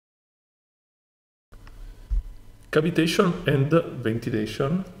cavitation and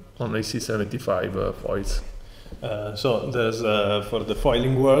ventilation on AC75 foils. So there's for the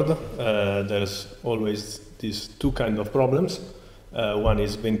foiling world, there's always these two kind of problems. One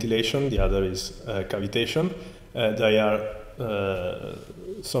is ventilation, the other is cavitation. They are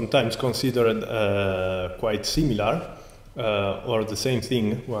sometimes considered quite similar or the same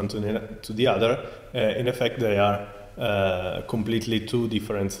thing one to the other. In effect, they are completely two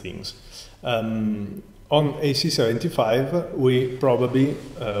different things. On AC75, we probably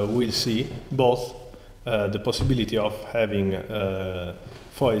will see both the possibility of having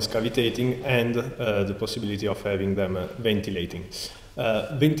foils cavitating and the possibility of having them ventilating.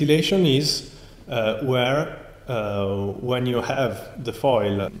 Ventilation is where when you have the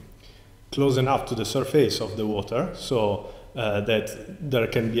foil close enough to the surface of the water, so that there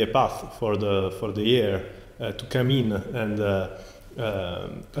can be a path for the air to come in and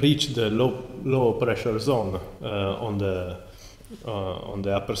reach the low pressure zone on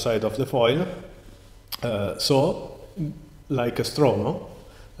the upper side of the foil. So, like a straw, no?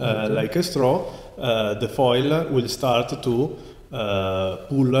 Like a straw, the foil will start to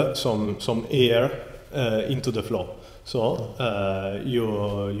pull some air into the flow. So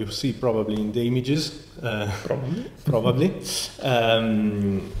you see probably in the images, probably,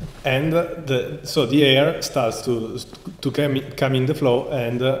 and so the air starts to come in the flow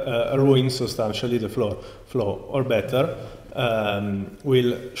and ruin substantially the flow, or better,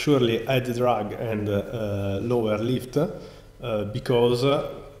 will surely add drag and lower lift because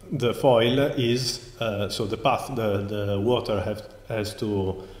the foil is so the path the water has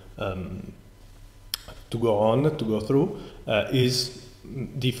to go through is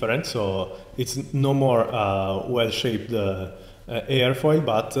different, so it's no more well-shaped airfoil,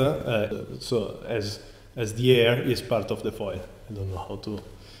 but so as the air is part of the foil. I don't know how to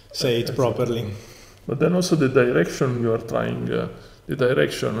say it properly. But then also the direction you are trying, the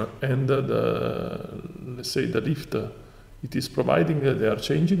direction and let's say the lift it is providing, they are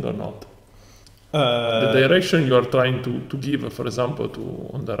changing or not? The direction you are trying to give, for example,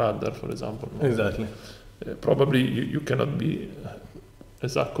 on the rudder, for example. No? Exactly. Probably you cannot be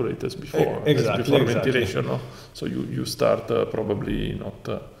as accurate as before. Exactly. Ventilation, no? So you start probably not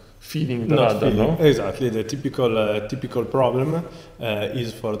feeding the rudder, no? Exactly. The typical problem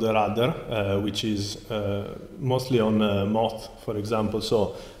is for the rudder, which is mostly on moth, for example.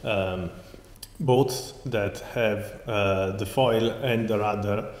 So boats that have the foil and the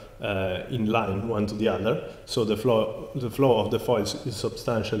rudder in line one to the other, so the flow of the foils is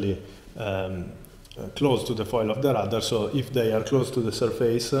substantially close to the foil of the rudder. So if they are close to the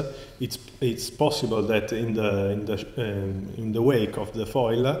surface, it's possible that in the wake of the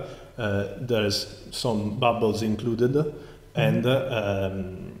foil there's some bubbles included, and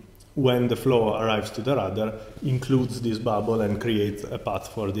when the flow arrives to the rudder, includes this bubble and creates a path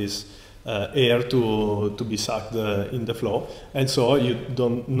for this air to be sucked in the flow, and so you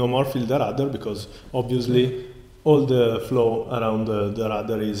no more feel the rudder, because obviously all the flow around the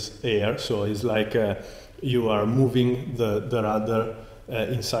rudder is air, so it's like you are moving the rudder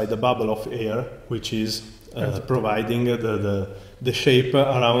inside the bubble of air, which is providing the shape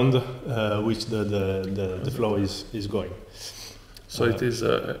around which the flow is going. So it is,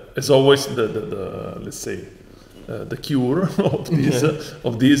 as always, the let's say, the cure of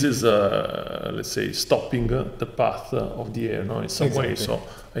this is, let's say, stopping the path of the air, no, in some way. So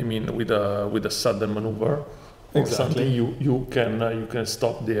I mean, with a sudden maneuver or something, you can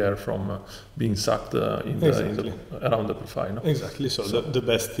stop the air from being sucked around the profile. No? Exactly. So the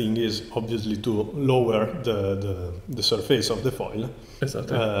best thing is obviously to lower the surface of the foil.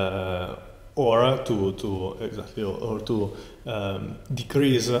 Exactly. Or to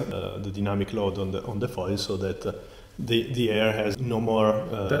decrease the dynamic load on the foil, so that the air has no more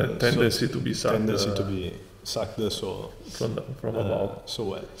tendency to be sucked so from above. So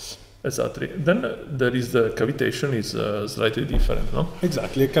well. Exactly. Then there is the cavitation is slightly different, no?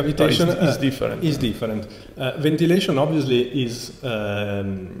 Exactly. Cavitation is different. Is different. Ventilation obviously is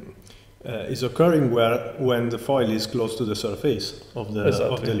occurring when the foil is close to the surface of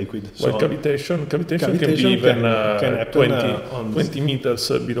the liquid. Well, cavitation can be even can happen 20 meters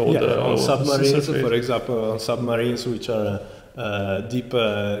below the submarines, surface. for example, on submarines which are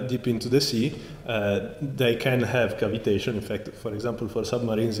deep into the sea, they can have cavitation. In fact, for example, for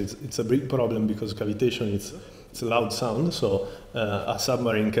submarines, it's a big problem, because cavitation it's a loud sound. So a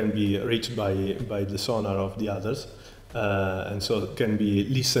submarine can be reached by the sonar of the others. And so it can be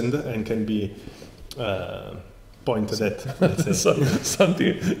listened and can be pointed at. Let's say.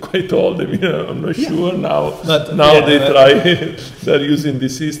 Something quite old. I mean, I'm not sure now. Now they try. They're using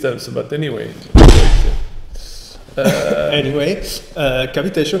these systems, but anyway. Anyway,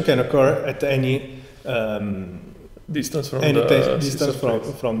 cavitation can occur at any distance from distance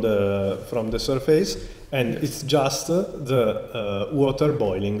from the surface, and it's just the water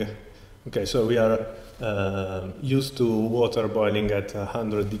boiling. Okay, so we are used to water boiling at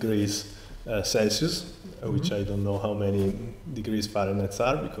 100 degrees Celsius, which I don't know how many degrees Fahrenheit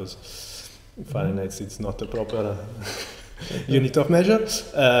are, because Fahrenheit it's not a proper unit of measure.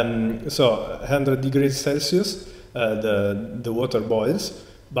 So 100 degrees Celsius, the water boils,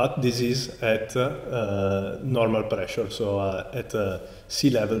 but this is at normal pressure, so at sea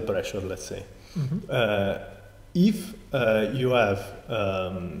level pressure, let's say. If you have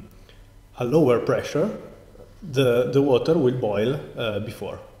a lower pressure, the water will boil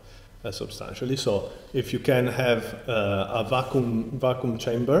before substantially. So if you can have a vacuum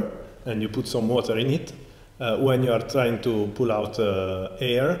chamber and you put some water in it, when you are trying to pull out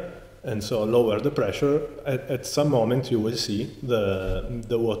air and so lower the pressure, at some moment you will see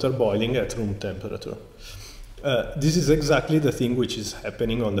the water boiling at room temperature. This is exactly the thing which is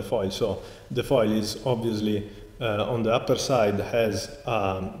happening on the foil. So the foil is obviously on the upper side has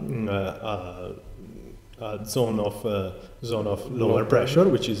a zone of lower pressure,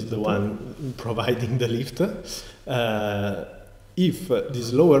 which is the one providing the lift. If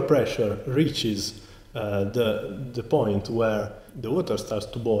this lower pressure reaches the point where the water starts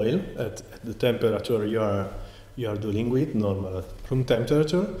to boil at the temperature you are dealing with, normal room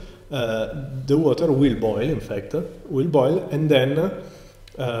temperature, the water will boil, in fact, and then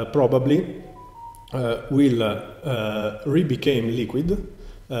probably will re-become liquid,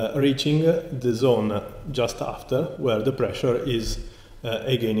 reaching the zone just after where the pressure is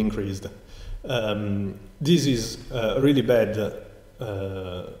again increased. This is really bad,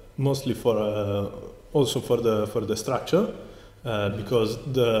 mostly also for the structure, because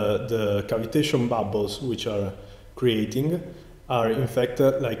the cavitation bubbles which are creating are in fact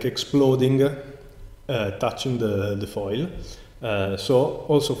like exploding, touching the foil. So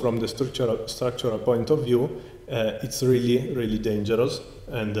also from the structural point of view, it's really dangerous,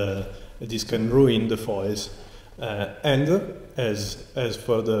 and this can ruin the foils. And as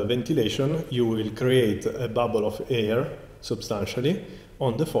for the ventilation, you will create a bubble of air substantially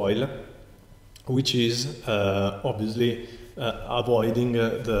on the foil, which is obviously avoiding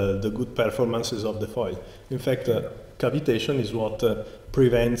the good performances of the foil. In fact, cavitation is what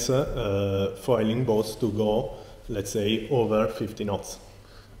prevents foiling boats to go, let's say, over 50 knots.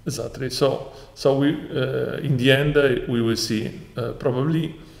 Exactly. So we in the end we will see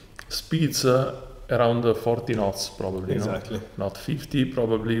probably speeds around 40 knots, probably. Exactly. Not 50.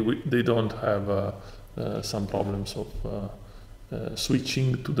 Probably they don't have some problems of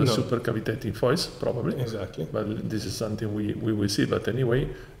switching to the super cavitating foils, probably. Exactly. But this is something we will see. But anyway,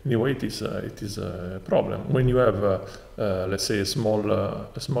 it is a problem when you have let's say a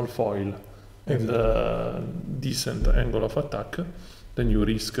small foil and decent angle of attack. Then you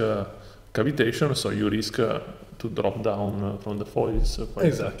risk cavitation, so you risk to drop down from the foils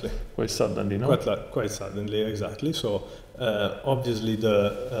quite suddenly, no? Quite suddenly, exactly. So obviously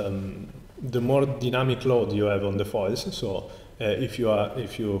the more dynamic load you have on the foils, so if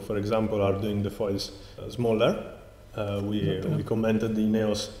you for example are doing the foils smaller, we commented the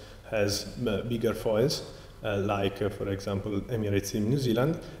Ineos has bigger foils, like for example Emirates in New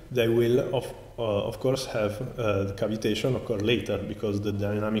Zealand, they will of course have the cavitation occur later, because the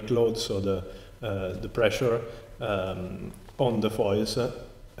dynamic load, so the pressure on the foils,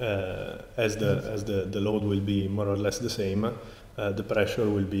 as the load will be more or less the same, the pressure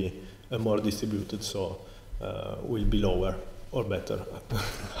will be more distributed, so will be lower, or better,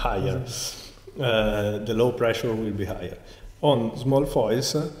 higher. The low pressure will be higher. On small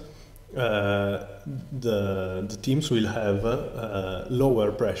foils, the teams will have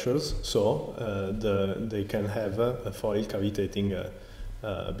lower pressures, so they can have a foil cavitating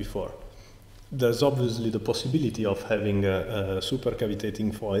before. There's obviously the possibility of having super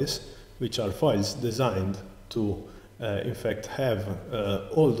cavitating foils, which are foils designed to in fact have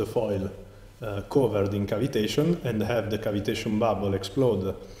all the foil covered in cavitation, and have the cavitation bubble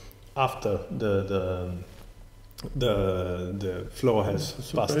explode after the flow has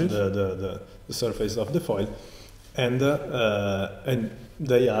passed the surface of the foil, and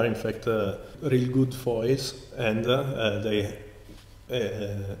they are in fact real good foils, and they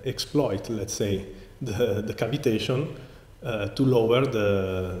exploit, let's say, the cavitation to lower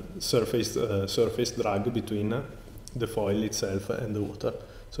the surface drag between the foil itself and the water.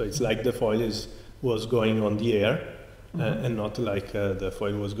 So it's like the foil was going on the air, and not like the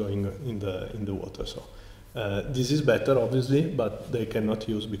foil was going in the water. So this is better, obviously, but they cannot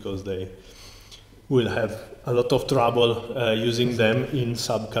use, because they will have a lot of trouble using them in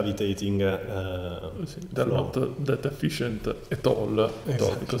subcavitating they're flow. not that efficient at all,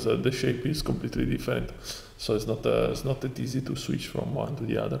 because the shape is completely different. So it's not that easy to switch from one to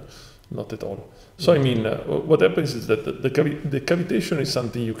the other, not at all. So I mean, what happens is that the cavitation is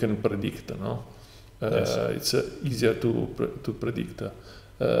something you can predict, no? It's easier to predict.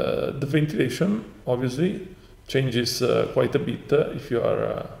 The ventilation obviously changes quite a bit. If you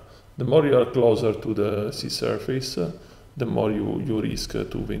are, the more you are closer to the sea surface, the more you risk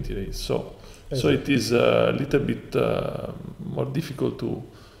to ventilate. So it is a little bit more difficult to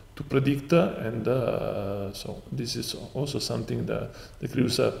predict, and so this is also something that the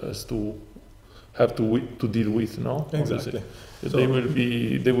crews has to deal with, no? Exactly. So they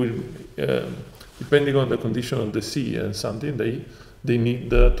will depending on the condition of the sea and something, they need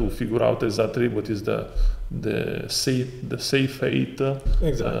to figure out exactly what is the safe fate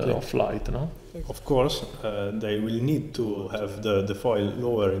of flight, no? Of course, they will need to have the foil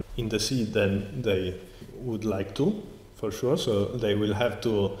lower in the sea than they would like to, for sure. So they will have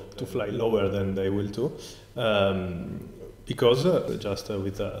to fly lower than they will to, because just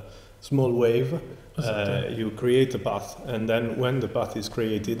with a small wave, you create a path, and then when the path is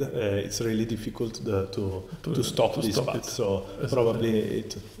created, it's really difficult to stop this path. So probably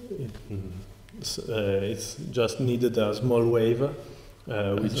it's just needed a small wave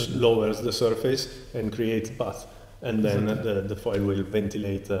which lowers the surface and creates path, and then the foil will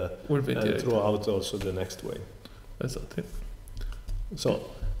ventilate, throughout also the next wave. Exactly. So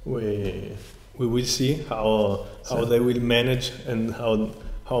we will see how they will manage and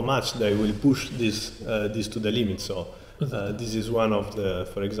how much they will push this to the limit. So this is one of the,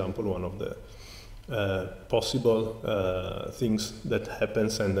 for example, one of the possible things that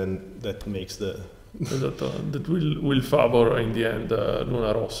happens, and then that makes that will favor in the end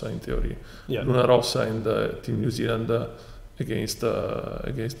Luna Rossa, in theory. Yeah. Luna Rossa and Team New Zealand against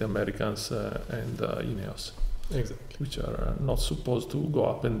the Americans and Ineos. Exactly. Which are not supposed to go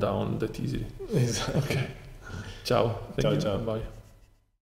up and down that easily. Exactly. Okay. Ciao. Thank you. Ciao. Bye.